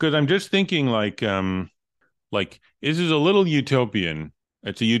cool. Because I'm just thinking like this is a little utopian.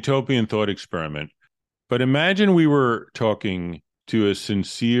 It's a utopian thought experiment. But imagine we were talking to a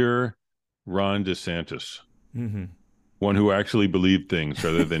sincere Ron DeSantis. Mm-hmm. One who actually believed things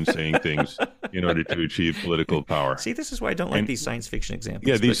rather than saying things in order to achieve political power. See, this is why I don't like these science fiction examples.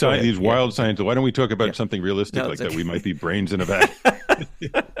 Yeah, these wild science. Why don't we talk about something realistic like that? We might be brains in a vat.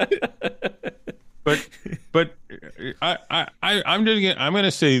 but I'm going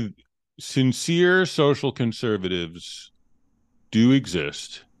to say sincere social conservatives do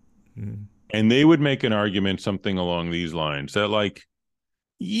exist, and they would make an argument something along these lines that,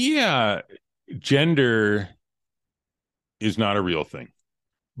 gender is not a real thing.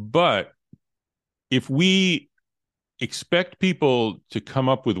 But if we expect people to come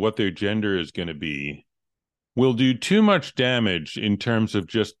up with what their gender is going to be, we'll do too much damage in terms of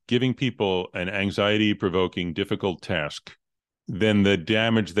just giving people an anxiety-provoking, difficult task than the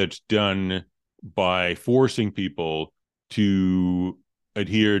damage that's done by forcing people to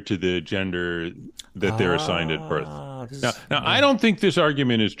adhere to the gender that they're assigned at birth. Now, I don't think this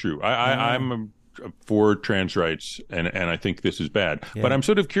argument is true. I'm for trans rights, and I think this is bad. Yeah. But I'm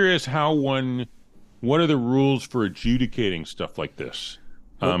sort of curious what are the rules for adjudicating stuff like this?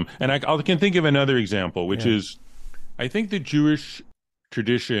 And I can think of another example, which is, I think the Jewish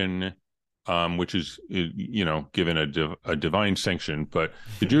tradition, which is, given a divine sanction, but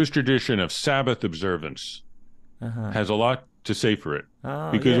the Jewish tradition of Sabbath observance has a lot to say for it.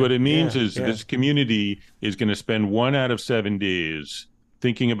 Because what it means is this community is going to spend 1 out of 7 days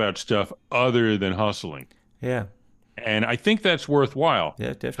thinking about stuff other than hustling. Yeah. And I think that's worthwhile. Yeah,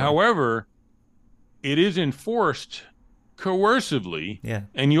 definitely. However, it is enforced coercively. Yeah.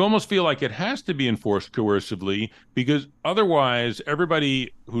 And you almost feel like it has to be enforced coercively, because otherwise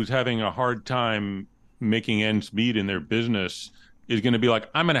everybody who's having a hard time making ends meet in their business is going to be like,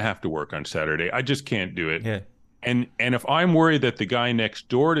 I'm going to have to work on Saturday. I just can't do it. Yeah. And if I'm worried that the guy next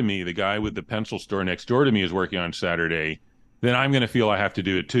door to me, the guy with the pencil store next door to me, is working on Saturday, then I'm going to feel I have to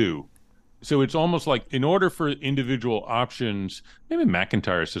do it too. So it's almost like, in order for individual options, maybe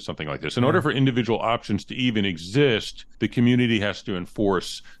McIntyre said something like this, in order for individual options to even exist, the community has to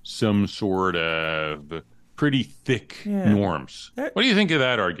enforce some sort of pretty thick norms. What do you think of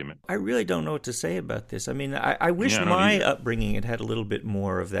that argument? I really don't know what to say about this. I mean, I wish my upbringing had a little bit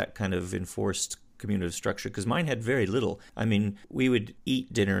more of that kind of enforced community structure, because mine had very little. I mean, we would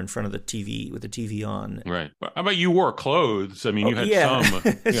eat dinner in front of the TV with the TV on. Right. How about you wore clothes? I mean, you had some.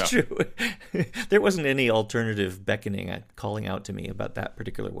 It's true. There wasn't any alternative beckoning at calling out to me about that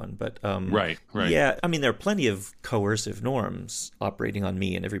particular one. But right. Yeah, I mean, there are plenty of coercive norms operating on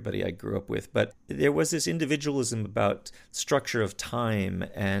me and everybody I grew up with. But there was this individualism about structure of time,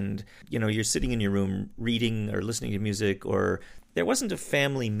 and you're sitting in your room reading or listening to music, or there wasn't a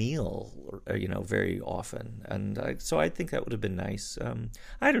family meal, very often. And so I think that would have been nice.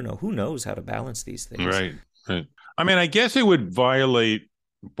 I don't know. Who knows how to balance these things? Right. I mean, I guess it would violate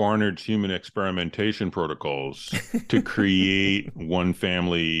Barnard's human experimentation protocols to create one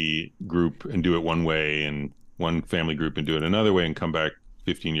family group and do it one way, and one family group and do it another way, and come back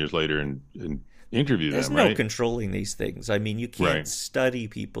 15 years later and interview There's them, no right? controlling these things. I mean, you can't study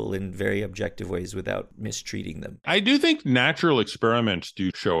people in very objective ways without mistreating them. I do think natural experiments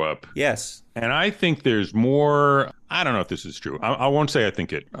do show up. Yes. And I think there's more. I don't know if this is true. I won't say I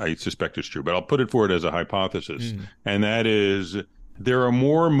think it. I suspect it's true, but I'll put it forward as a hypothesis. And that is, there are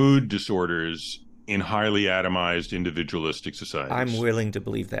more mood disorders in highly atomized individualistic societies. I'm willing to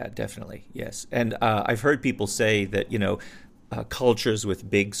believe that, definitely. Yes. And I've heard people say that, cultures with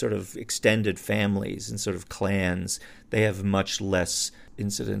big sort of extended families and sort of clans, they have much less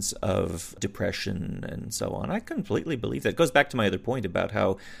incidents of depression and so on. I completely believe that. It goes back to my other point about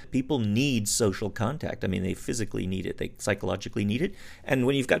how people need social contact. I mean, they physically need it, they psychologically need it. And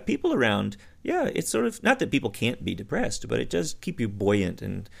when you've got people around, yeah, it's sort of, not that people can't be depressed, but it does keep you buoyant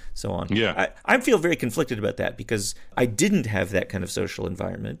and so on. Yeah. I feel very conflicted about that because I didn't have that kind of social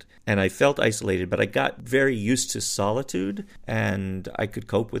environment and I felt isolated, but I got very used to solitude and I could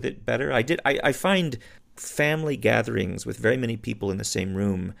cope with it better. I find family gatherings with very many people in the same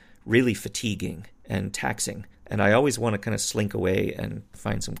room really fatiguing and taxing. And I always want to kind of slink away and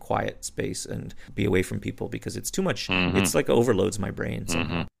find some quiet space and be away from people because it's too much. Mm-hmm. It's like overloads my brain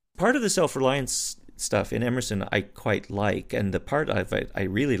somehow. Mm-hmm. Part of the self-reliance stuff in Emerson I quite like, and the part of it I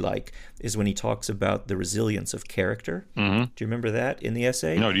really like is when he talks about the resilience of character. Mm-hmm. Do you remember that in the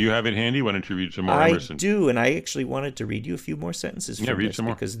essay? No, do you have it handy? Why don't you read some more Emerson? I do, and I actually wanted to read you a few more sentences from read this some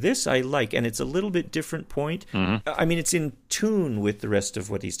more. Because this I like, and it's a little bit different point. Mm-hmm. I mean, it's in tune with the rest of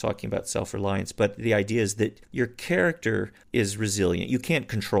what he's talking about self-reliance, but the idea is that your character is resilient. You can't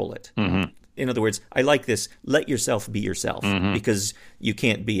control it. Mm-hmm. In other words, I like this, let yourself be yourself, mm-hmm. because you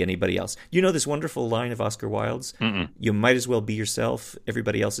can't be anybody else. You know this wonderful line of Oscar Wilde's? Mm-mm. You might as well be yourself,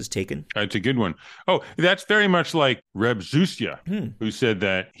 everybody else is taken. That's a good one. Oh, that's very much like Reb Zusya, who said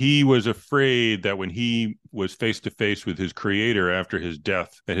that he was afraid that when he was face to face with his creator after his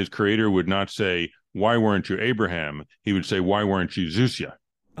death, that his creator would not say, "Why weren't you Abraham?" He would say, "Why weren't you Zusya?"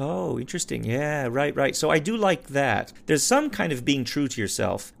 Oh, interesting. Yeah, right. So I do like that. There's some kind of being true to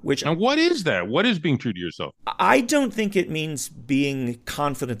yourself, which... And what is that? What is being true to yourself? I don't think it means being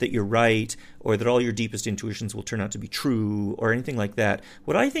confident that you're right or that all your deepest intuitions will turn out to be true or anything like that.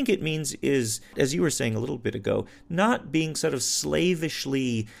 What I think it means is, as you were saying a little bit ago, not being sort of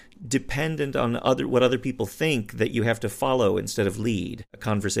slavishly dependent on what other people think that you have to follow instead of lead a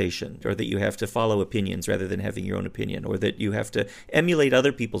conversation, or that you have to follow opinions rather than having your own opinion, or that you have to emulate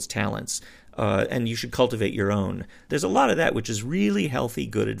other people's talents. And you should cultivate your own. There's a lot of that which is really healthy,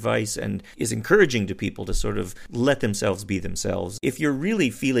 good advice and is encouraging to people to sort of let themselves be themselves. If you're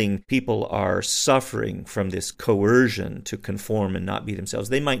really feeling people are suffering from this coercion to conform and not be themselves,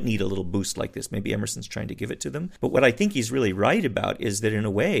 they might need a little boost like this. Maybe Emerson's trying to give it to them. But what I think he's really right about is that in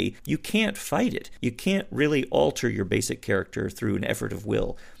a way, you can't fight it. You can't really alter your basic character through an effort of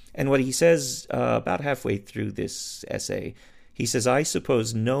will. And what he says about halfway through this essay, he says, I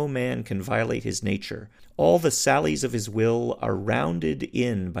suppose no man can violate his nature. All the sallies of his will are rounded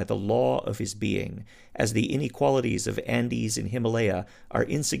in by the law of his being, as the inequalities of Andes and Himalaya are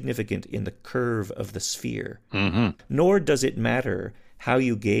insignificant in the curve of the sphere. Mm-hmm. Nor does it matter how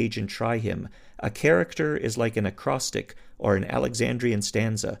you gauge and try him. A character is like an acrostic or an Alexandrian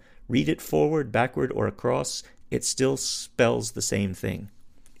stanza. Read it forward, backward, or across, it still spells the same thing.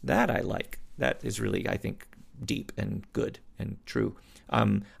 That I like. That is really, I think, deep and good and true.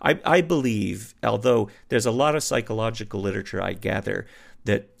 I believe, although there's a lot of psychological literature I gather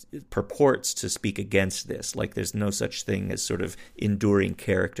that purports to speak against this, like there's no such thing as sort of enduring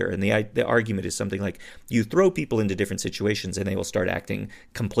character. And the argument is something like you throw people into different situations and they will start acting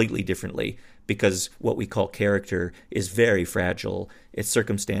completely differently because what we call character is very fragile. It's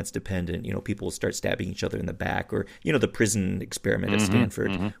circumstance dependent. You know, people will start stabbing each other in the back, or, you know, the prison experiment at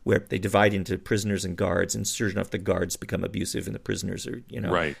Stanford, where they divide into prisoners and guards, and sure enough, the guards become abusive and the prisoners are, you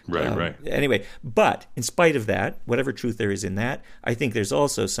know. Right. Anyway, but in spite of that, whatever truth there is in that, I think there's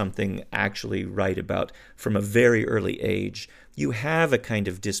also something actually right about from a very early age. You have a kind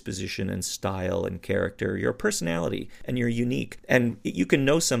of disposition and style and character, your personality, and you're unique. And you can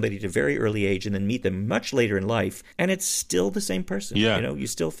know somebody at a very early age and then meet them much later in life, and it's still the same person. Yeah. You know, you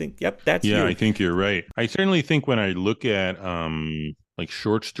still think, yep, that's you. Yeah, I think you're right. I certainly think when I look at like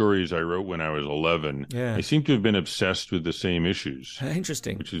short stories I wrote when I was 11, I seem to have been obsessed with the same issues.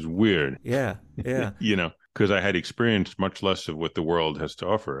 Interesting. Which is weird. Yeah. You know, because I had experienced much less of what the world has to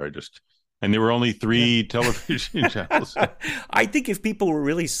offer. And there were only 3 television channels. I think if people were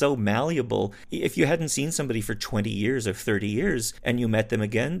really so malleable, if you hadn't seen somebody for 20 years or 30 years and you met them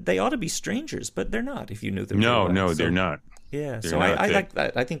again, they ought to be strangers, but they're not if you knew them. No, they're not. Yeah, so I like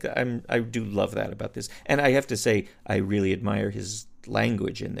that. I think I do love that about this. And I have to say, I really admire his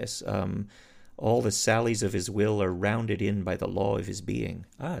language in this. All the sallies of his will are rounded in by the law of his being.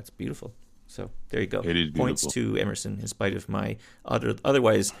 It's beautiful. So there you go. It is beautiful. Points to Emerson, in spite of my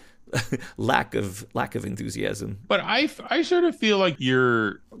otherwise lack of enthusiasm. But I sort of feel like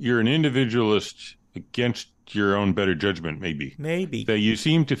you're an individualist against your own better judgment, maybe. That you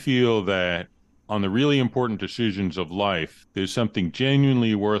seem to feel that on the really important decisions of life, there's something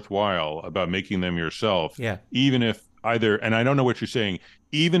genuinely worthwhile about making them yourself, even if either, and I don't know what you're saying,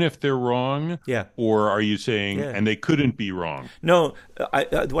 even if they're wrong, Yeah. or are you saying, Yeah. and they couldn't be wrong? No,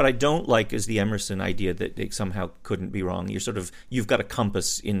 what I don't like is the Emerson idea that they somehow couldn't be wrong. You've got a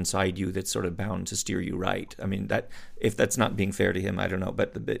compass inside you that's sort of bound to steer you right. I mean, that if that's not being fair to him, I don't know.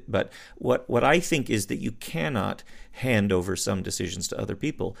 But what I think is that you cannot hand over some decisions to other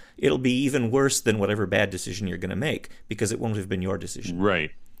people. It'll be even worse than whatever bad decision you're going to make because it won't have been your decision.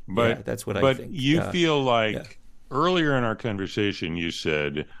 Right. But that's what I think. But you feel like earlier in our conversation you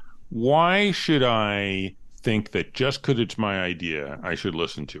said, why should I think that just because it's my idea, I should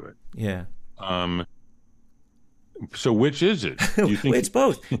listen to it? Yeah. So which is it? Do you think It's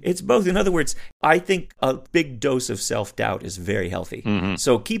both. It's both. In other words, I think a big dose of self-doubt is very healthy. Mm-hmm.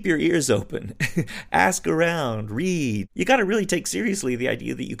 So keep your ears open. Ask around. Read. You got to really take seriously the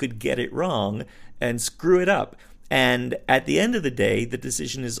idea that you could get it wrong and screw it up. And at the end of the day, the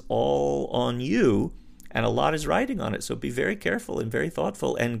decision is all on you, and a lot is riding on it. So be very careful and very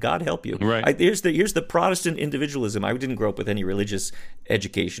thoughtful, and God help you. Right. Here's the Protestant individualism. I didn't grow up with any religious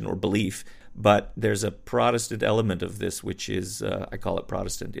education or belief, but there's a Protestant element of this, which is, I call it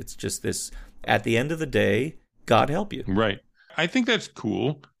Protestant. It's just this, at the end of the day, God help you. Right. I think that's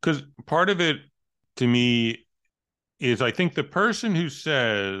cool because part of it to me is I think the person who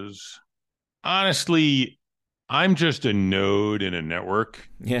says, honestly, I'm just a node in a network.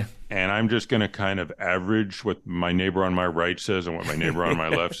 Yeah. And I'm just going to kind of average what my neighbor on my right says and what my neighbor on my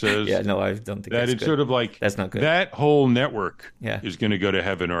left says. Yeah, no, I don't think that that's it's good. sort of like that's not good. That whole network Yeah. is going to go to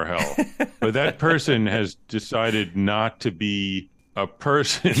heaven or hell. But that person has decided not to be a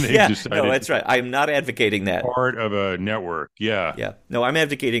person. They've decided no, that's right. I'm not advocating that. Part of a network. Yeah. Yeah. No, I'm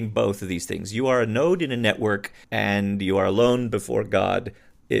advocating both of these things. You are a node in a network, and you are alone before God.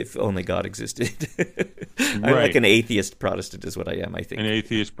 If only God existed. I'm like an atheist Protestant is what I am, I think. An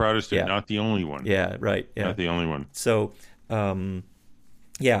atheist Protestant, not the only one. Yeah, right. Yeah. Not the only one. So,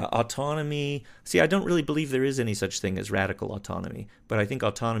 autonomy. See, I don't really believe there is any such thing as radical autonomy, but I think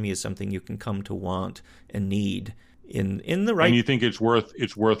autonomy is something you can come to want and need in the right. And you think it's worth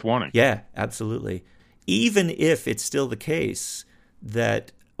wanting. Yeah, absolutely. Even if it's still the case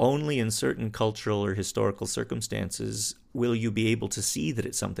that only in certain cultural or historical circumstances will you be able to see that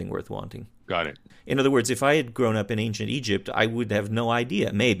it's something worth wanting. Got it. In other words, if I had grown up in ancient Egypt, I would have no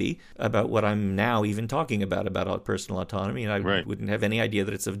idea, maybe, about what I'm now even talking about personal autonomy, and I wouldn't have any idea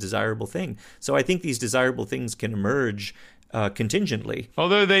that it's a desirable thing. So I think these desirable things can emerge contingently.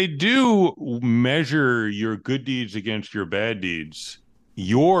 Although they do measure your good deeds against your bad deeds.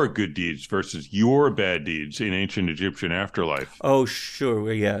 Your good deeds versus your bad deeds in ancient Egyptian afterlife. Oh,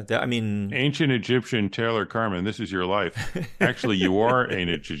 sure. Yeah. I mean... Ancient Egyptian Taylor Carmen, this is your life. Actually, you are an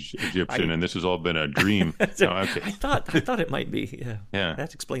Egyptian, and this has all been a dream. Okay. I thought it might be. Yeah.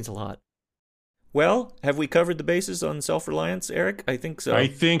 That explains a lot. Well, have we covered the bases on self-reliance, Eric? I think so. I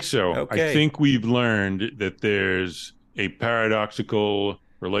think so. Okay. I think we've learned that there's a paradoxical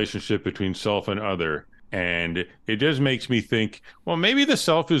relationship between self and other. And it just makes me think, well, maybe the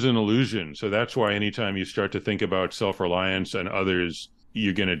self is an illusion. So that's why anytime you start to think about self-reliance and others,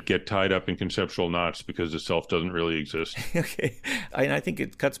 you're going to get tied up in conceptual knots because the self doesn't really exist. Okay. And I think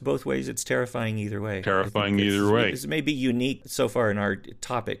it cuts both ways. It's terrifying either way. Terrifying either way. This may be unique so far in our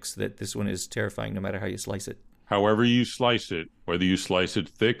topics that this one is terrifying no matter how you slice it. However you slice it, whether you slice it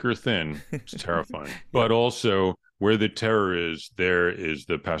thick or thin, it's terrifying. But also, where the terror is, there is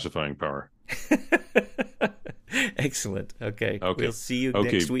the pacifying power. Excellent. Okay. We'll see you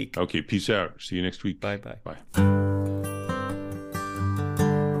next week. Okay. Peace out. See you next week. Bye-bye. Bye.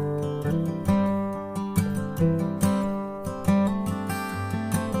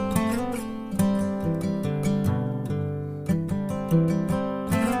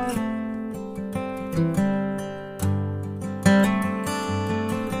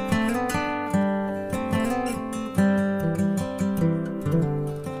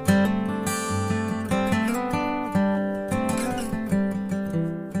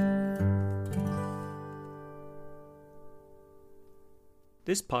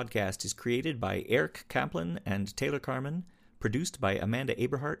 This podcast is created by Eric Kaplan and Taylor Carmen, produced by Amanda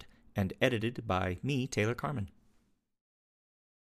Aberhart, and edited by me, Taylor Carmen.